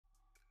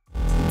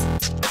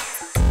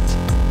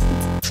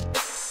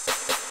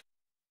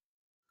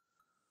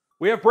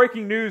We have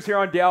breaking news here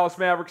on Dallas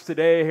Mavericks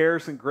today.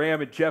 Harrison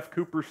Graham and Jeff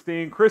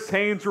Cooperstein. Chris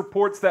Haynes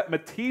reports that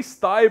Matisse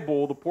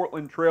Thybulle, the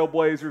Portland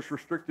Trailblazers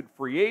restricted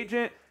free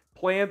agent,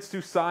 plans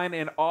to sign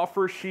an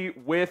offer sheet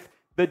with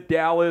the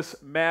Dallas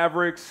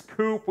Mavericks.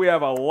 Coop, we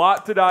have a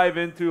lot to dive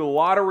into, a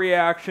lot of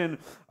reaction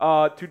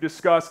to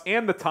discuss,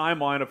 and the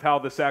timeline of how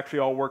this actually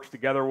all works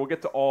together. We'll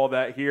get to all of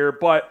that here,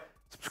 but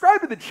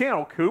subscribe to the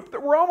channel, Coop.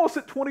 We're almost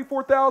at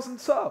 24,000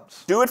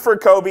 subs. Do it for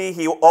Kobe.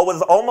 He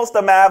was almost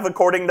a Mav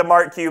according to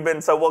Mark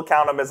Cuban, so we'll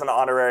count him as an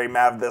honorary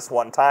Mav this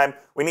one time.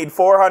 We need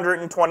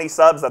 420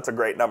 subs. That's a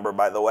great number,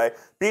 by the way.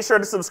 Be sure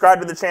to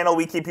subscribe to the channel.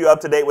 We keep you up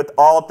to date with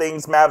all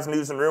things Mavs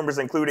news and rumors,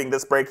 including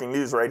this breaking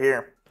news right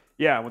here.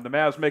 Yeah, when the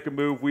Mavs make a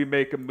move, we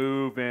make a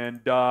move. And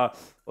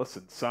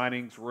listen,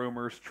 signings,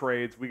 rumors,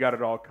 trades, we got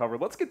it all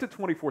covered. Let's get to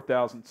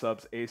 24,000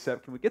 subs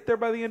ASAP. Can we get there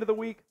by the end of the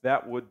week?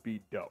 That would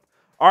be dope.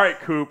 All right,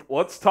 Coop,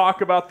 let's talk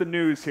about the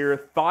news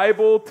here.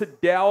 Thybulle to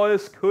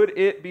Dallas, could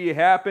it be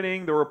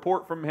happening? The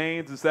report from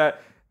Haynes is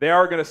that they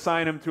are going to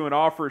sign him to an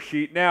offer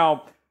sheet.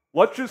 Now,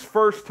 let's just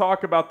first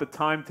talk about the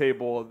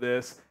timetable of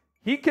this.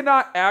 He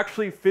cannot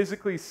actually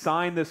physically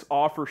sign this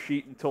offer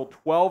sheet until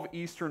 12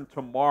 Eastern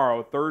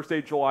tomorrow,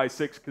 Thursday, July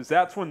 6th, because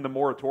that's when the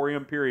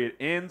moratorium period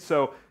ends.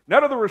 So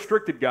none of the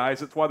restricted guys,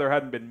 that's why there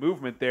hadn't been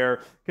movement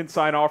there, can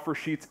sign offer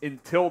sheets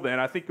until then.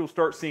 I think you'll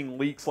start seeing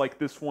leaks like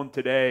this one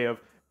today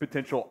of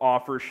potential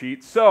offer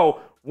sheets. So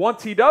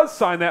once he does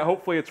sign that,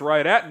 hopefully it's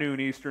right at noon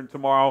Eastern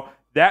tomorrow,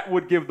 that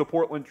would give the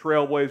Portland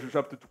Trailblazers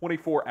up to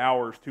 24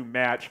 hours to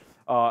match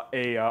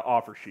a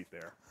offer sheet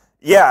there.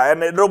 Yeah,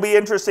 and it'll be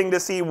interesting to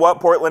see what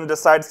Portland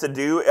decides to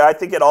do. I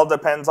think it all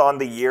depends on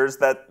the years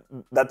that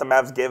the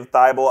Mavs give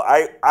Thybulle.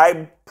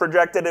 I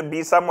projected it to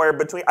be somewhere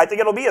between, I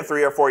think it'll be a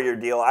 3 or 4 year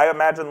deal. I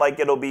imagine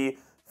like it'll be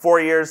 4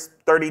 years,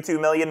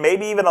 $32 million,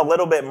 maybe even a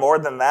little bit more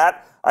than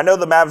that. I know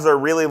the Mavs are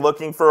really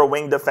looking for a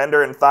wing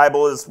defender, and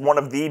Thybulle is one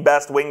of the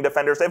best wing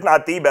defenders, if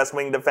not the best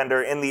wing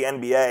defender in the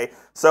NBA.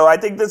 So I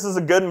think this is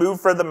a good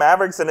move for the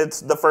Mavericks, and it's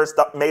the first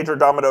major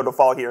domino to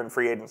fall here in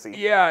free agency.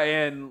 Yeah,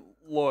 and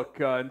look,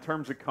 in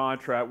terms of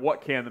contract,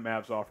 what can the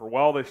Mavs offer?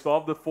 Well, they still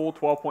have the full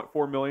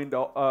 $12.4 million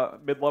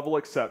mid-level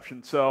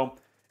exception. So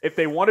if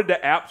they wanted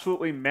to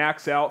absolutely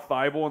max out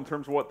Thybulle in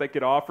terms of what they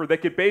could offer, they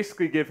could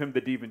basically give him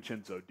the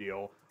DiVincenzo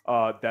deal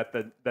that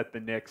the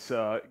Knicks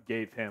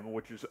gave him,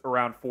 which is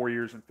around 4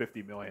 years and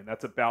 $50 million.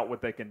 That's about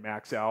what they can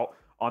max out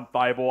on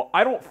Thybulle.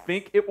 I don't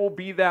think it will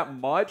be that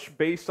much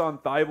based on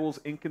Thybulle's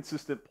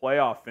inconsistent play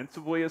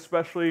offensively,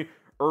 especially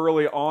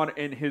early on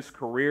in his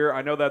career.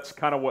 I know that's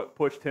kind of what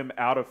pushed him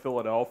out of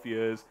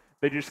Philadelphia, is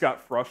they just got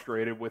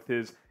frustrated with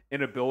his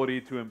inability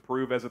to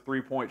improve as a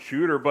three-point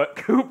shooter. But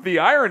Coop, the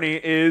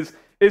irony is,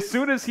 as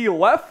soon as he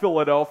left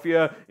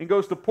Philadelphia and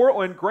goes to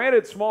Portland,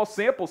 granted small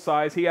sample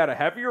size, he had a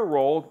heavier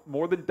role,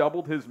 more than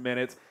doubled his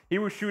minutes. He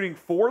was shooting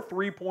 4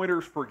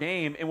 3-pointers per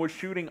game and was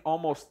shooting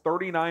almost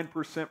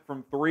 39%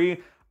 from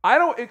three. I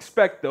don't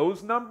expect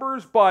those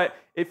numbers, but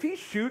if he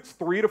shoots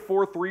 3 to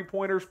 4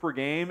 3-pointers per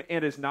game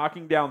and is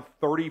knocking down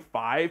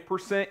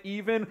 35%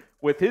 even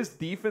with his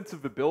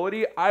defensive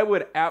ability, I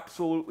would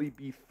absolutely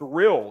be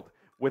thrilled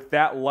with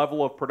that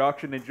level of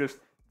production and just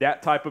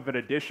that type of an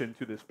addition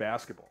to this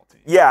basketball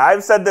team. Yeah,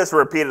 I've said this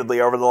repeatedly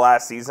over the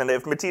last season.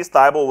 If Matisse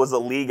Thybulle was a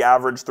league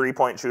average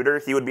three-point shooter,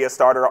 he would be a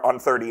starter on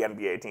 30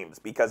 NBA teams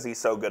because he's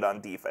so good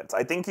on defense.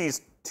 I think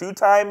he's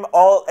 2-time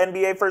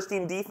All-NBA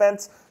first-team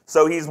defense,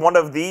 so he's one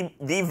of the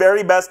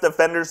very best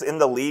defenders in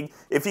the league.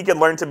 If he could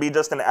learn to be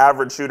just an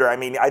average shooter, I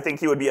mean, I think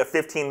he would be a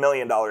 $15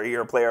 million a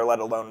year player, let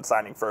alone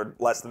signing for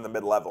less than the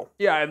mid-level.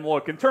 Yeah, and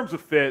look, in terms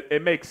of fit,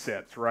 it makes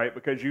sense, right?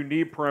 Because you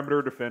need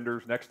perimeter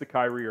defenders next to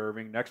Kyrie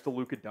Irving, next to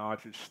Luka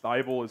Doncic.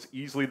 Thybulle is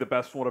easily the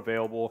best one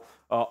available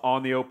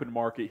on the open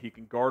market. He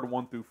can guard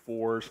 1 through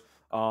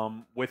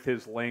 4s with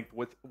his length,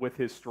 with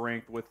his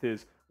strength, with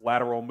his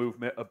lateral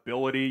movement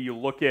ability. You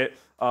look at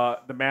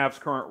the Mavs'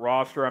 current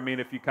roster. I mean,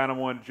 if you kind of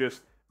want to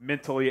just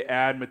mentally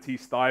add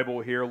Matisse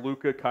Thybulle here,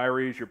 Luka,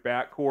 Kyrie is your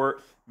backcourt.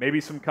 Maybe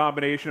some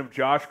combination of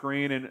Josh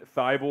Green and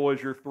Thybulle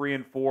as your 3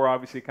 and 4,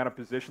 obviously kind of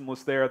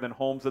positionless there. Then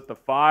Holmes at the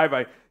 5.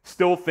 I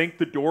still think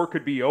the door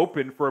could be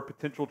open for a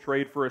potential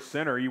trade for a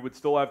center. You would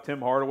still have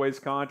Tim Hardaway's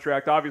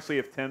contract. Obviously,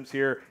 if Tim's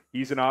here,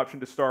 he's an option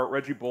to start.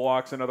 Reggie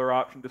Bullock's another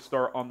option to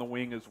start on the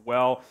wing as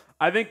well.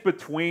 I think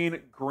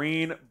between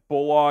Green,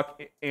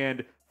 Bullock,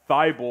 and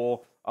Thybulle,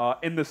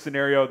 in the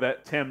scenario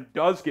that Tim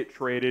does get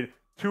traded,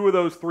 2 of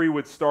those 3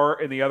 would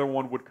start, and the other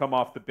one would come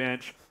off the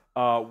bench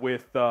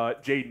with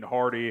Jaden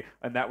Hardy,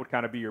 and that would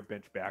kind of be your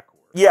bench backcourt.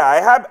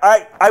 Yeah,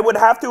 I would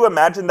have to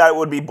imagine that it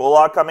would be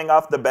Bullock coming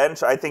off the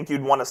bench. I think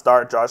you'd want to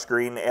start Josh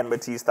Green and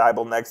Matisse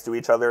Thybulle next to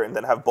each other and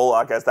then have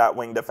Bullock as that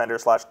wing defender /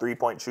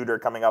 3-point shooter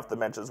coming off the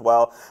bench as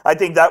well. I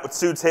think that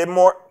suits him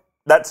more.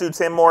 that suits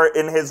him more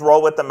in his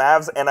role with the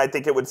Mavs, and I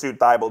think it would suit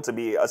Thybulle to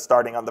be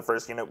starting on the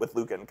first unit with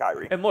Luka and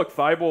Kyrie. And look,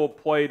 Thybulle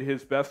played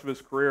his best of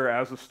his career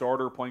as a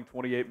starter, playing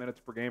 28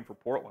 minutes per game for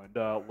Portland.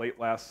 Late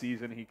last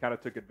season, he kind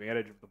of took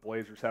advantage of the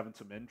Blazers having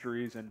some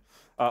injuries and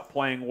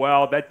playing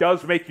well. That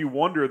does make you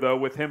wonder, though,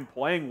 with him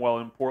playing well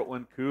in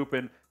Portland, Coop,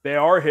 and they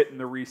are hitting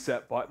the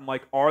reset button.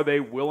 Like, are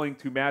they willing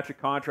to match a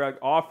contract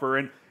offer?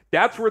 And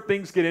that's where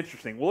things get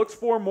interesting. We'll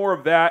explore more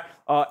of that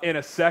in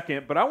a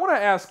second, but I want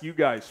to ask you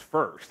guys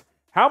first.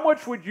 How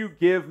much would you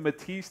give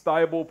Matisse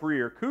Thybulle per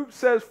year? Coop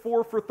says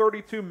 4 for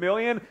 $32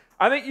 million.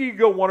 I think you could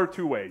go one or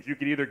two ways. You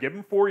could either give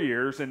him 4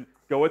 years and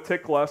go a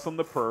tick less on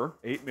the per,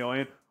 $8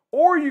 million,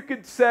 or you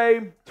could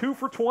say 2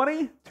 for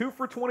 20, 2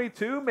 for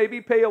 22,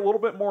 maybe pay a little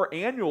bit more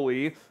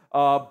annually,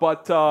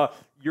 but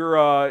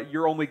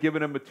you're only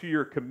giving him a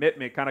 2-year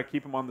commitment, kind of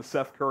keep him on the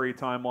Seth Curry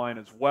timeline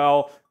as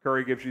well.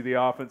 Curry gives you the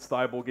offense,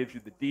 Thybulle gives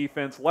you the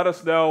defense. Let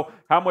us know,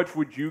 how much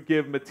would you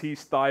give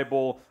Matisse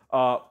Thybulle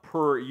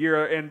per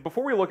year? And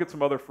before we look at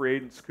some other free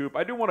agents, Coop,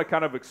 I do want to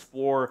kind of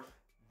explore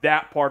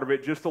that part of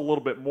it just a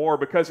little bit more,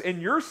 because in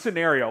your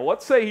scenario,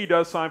 let's say he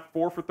does sign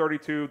 4 for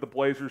 32, the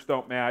Blazers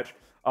don't match,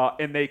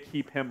 and they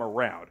keep him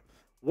around.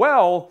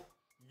 Well,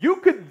 you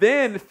could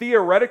then,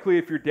 theoretically,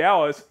 if you're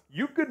Dallas,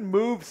 you could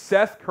move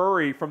Seth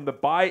Curry from the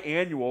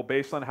biannual,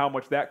 based on how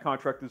much that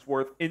contract is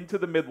worth, into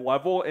the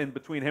mid-level, and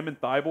between him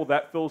and Thybulle,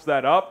 that fills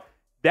that up.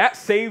 That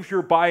saves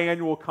your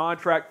biannual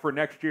contract for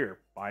next year.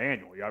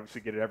 Biannual, you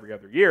obviously get it every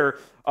other year.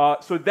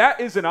 So that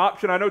is an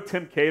option. I know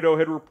Tim Cato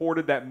had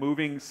reported that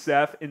moving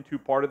Seth into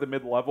part of the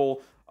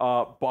mid-level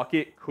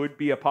bucket could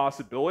be a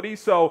possibility.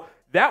 So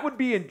that would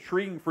be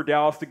intriguing for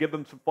Dallas to give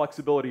them some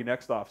flexibility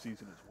next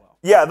offseason as well.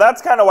 Yeah,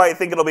 that's kind of why I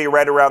think it'll be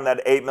right around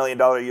that $8 million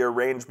a year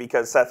range,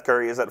 because Seth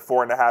Curry is at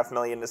 $4.5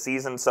 million a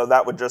season, so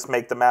that would just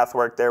make the math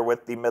work there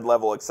with the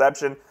mid-level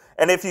exception.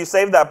 And if you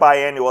save that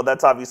biannual,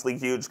 that's obviously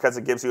huge, because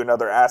it gives you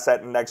another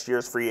asset in next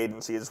year's free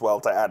agency as well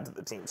to add to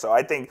the team. So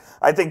I think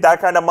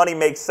that kind of money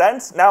makes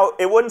sense. Now,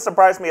 it wouldn't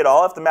surprise me at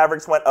all if the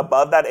Mavericks went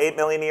above that $8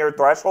 million a year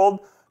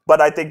threshold, but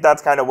I think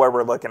that's kind of where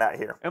we're looking at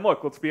here. And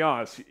look, let's be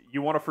honest.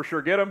 You want to for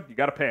sure get him, you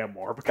got to pay him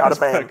more,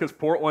 because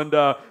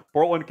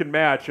Portland can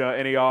match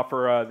any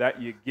offer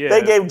that you get.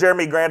 They gave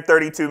Jeremy Grant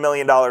 $32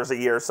 million a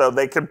year, so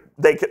they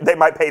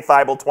might pay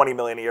Thybulle $20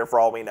 million a year for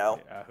all we know.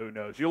 Yeah, who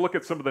knows? You look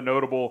at some of the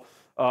notable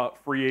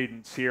free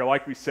agents here.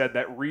 Like we said,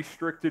 that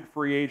restricted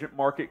free agent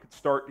market could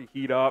start to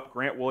heat up.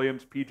 Grant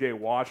Williams, P.J.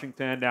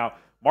 Washington. Now,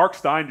 Mark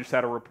Stein just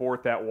had a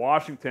report that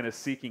Washington is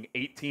seeking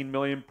 $18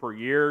 million per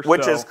year.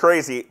 Which is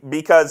crazy,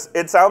 because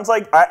it sounds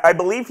like, I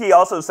believe he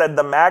also said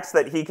the max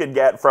that he could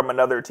get from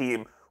another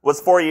team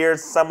was 4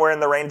 years, somewhere in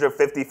the range of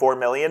 $54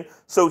 million.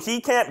 So he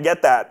can't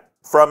get that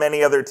from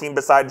any other team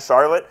besides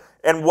Charlotte.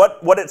 And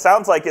what it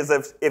sounds like is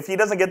if he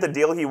doesn't get the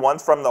deal he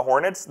wants from the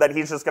Hornets, that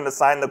he's just going to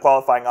sign the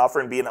qualifying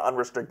offer and be an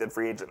unrestricted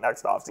free agent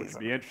next offseason. Which would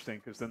be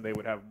interesting, because then they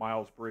would have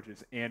Miles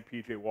Bridges and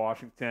P.J.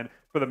 Washington.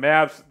 For the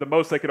Mavs, the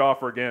most they could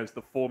offer, again, is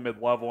the full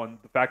mid-level, and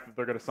the fact that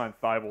they're going to sign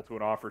Thybulle to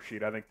an offer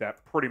sheet, I think that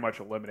pretty much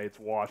eliminates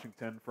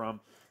Washington from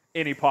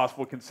any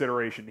possible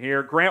consideration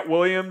here. Grant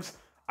Williams,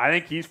 I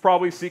think he's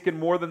probably seeking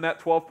more than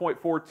that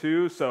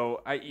 12.42.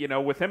 So,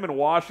 with him in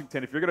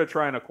Washington, if you're going to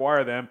try and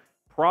acquire them,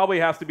 probably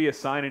has to be a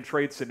sign and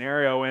trade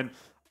scenario. And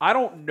I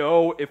don't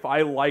know if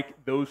I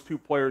like those two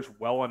players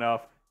well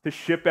enough to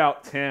ship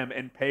out Tim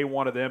and pay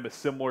one of them a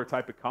similar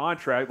type of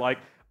contract. Like,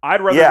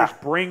 I'd rather just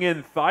bring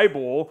in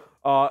Thybulle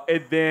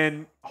and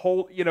then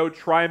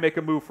try and make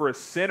a move for a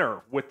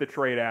center with the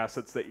trade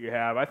assets that you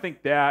have. I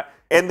think that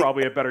is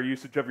probably a better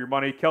usage of your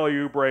money. Kelly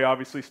Oubre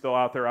obviously still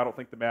out there. I don't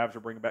think the Mavs are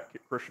bringing back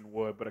Christian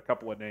Wood, but a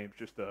couple of names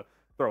just to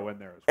throw in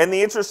there as well. And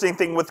the interesting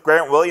thing with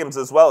Grant Williams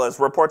as well is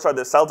reports are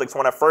the Celtics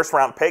want a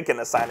first-round pick in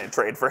a sign-and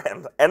trade for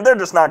him, and they're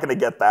just not going to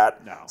get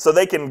that. No. So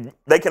they can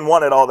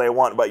want it all they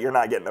want, but you're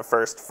not getting a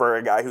first for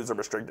a guy who's a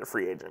restricted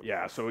free agent.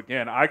 Yeah. So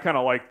again, I kind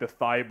of like the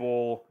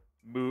Thybulle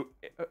move,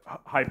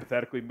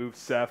 hypothetically move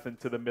Seth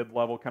into the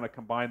mid-level, kind of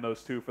combine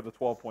those two for the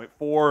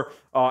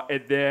 12.4,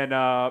 and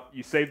then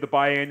you save the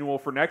biannual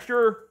for next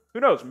year.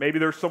 Who knows? Maybe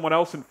there's someone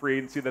else in free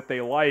agency that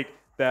they like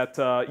that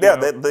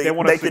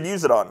they could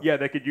use it on. Yeah,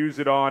 they could use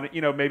it on.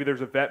 Maybe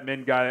there's a vet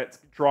min guy that's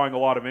drawing a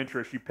lot of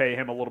interest. You pay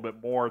him a little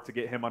bit more to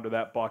get him under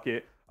that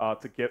bucket,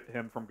 to get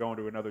him from going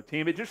to another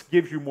team. It just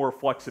gives you more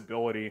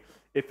flexibility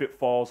if it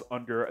falls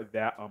under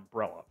that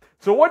umbrella.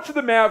 So what should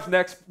the Mavs'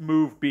 next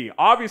move be?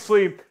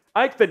 Obviously,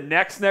 I think the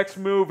next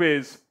move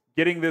is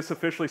getting this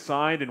officially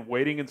signed and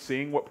waiting and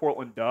seeing what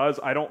Portland does.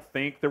 I don't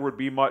think there would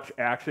be much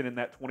action in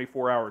that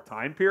 24-hour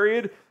time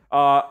period.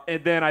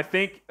 And then I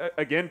think,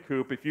 again,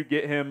 Coop, if you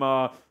get him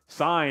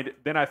signed,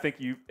 then I think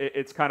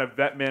it's kind of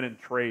vet men and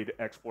trade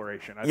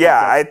exploration.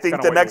 I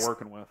think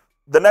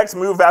the next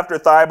move after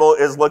Thybulle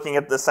is looking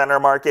at the center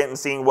market and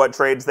seeing what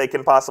trades they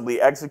can possibly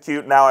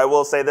execute. Now, I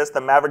will say this, the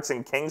Mavericks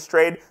and Kings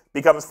trade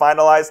becomes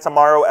finalized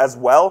tomorrow as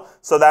well,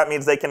 so that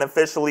means they can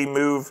officially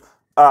move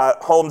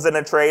Holmes in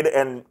a trade,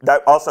 and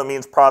that also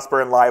means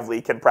Prosper and Lively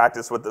can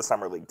practice with the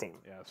Summer League team.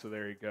 Yeah, so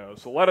there you go.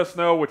 So let us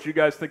know what you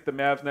guys think the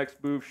Mavs' next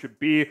move should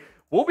be.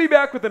 We'll be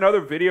back with another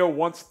video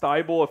once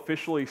Thybulle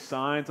officially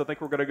signs. I think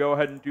we're going to go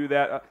ahead and do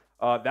that.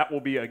 That will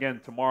be,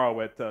 again,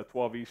 tomorrow at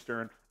 12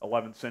 Eastern,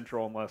 11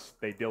 Central, unless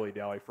they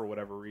dilly-dally for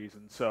whatever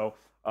reason. So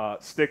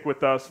stick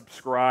with us,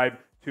 subscribe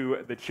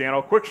to the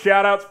channel. Quick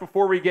shout-outs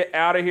before we get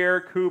out of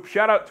here. Coop,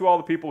 shout-out to all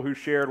the people who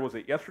shared, was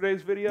it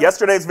yesterday's video?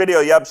 Yesterday's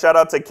video, yep.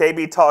 Shout-out to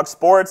KB Talk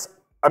Sports.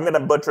 I'm going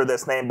to butcher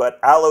this name, but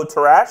Alo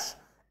Tarash.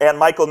 And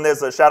Michael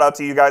Nizza, shout out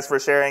to you guys for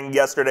sharing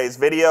yesterday's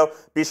video.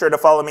 Be sure to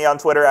follow me on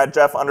Twitter at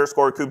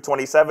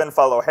Jeff_Coop27.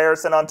 Follow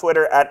Harrison on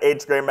Twitter at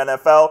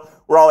HGrahamNFL.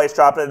 We're always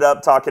chopping it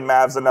up, talking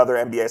Mavs and other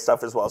NBA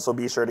stuff as well. So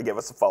be sure to give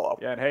us a follow.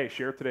 Yeah, and hey,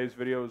 share today's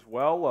video as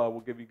well.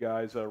 We'll give you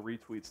guys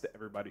retweets to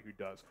everybody who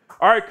does.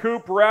 All right,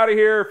 Coop, we're out of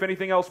here. If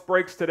anything else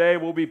breaks today,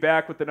 we'll be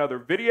back with another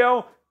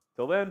video.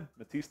 Till then,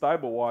 Matisse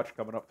Thybulle watch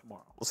coming up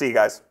tomorrow. We'll see you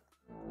guys.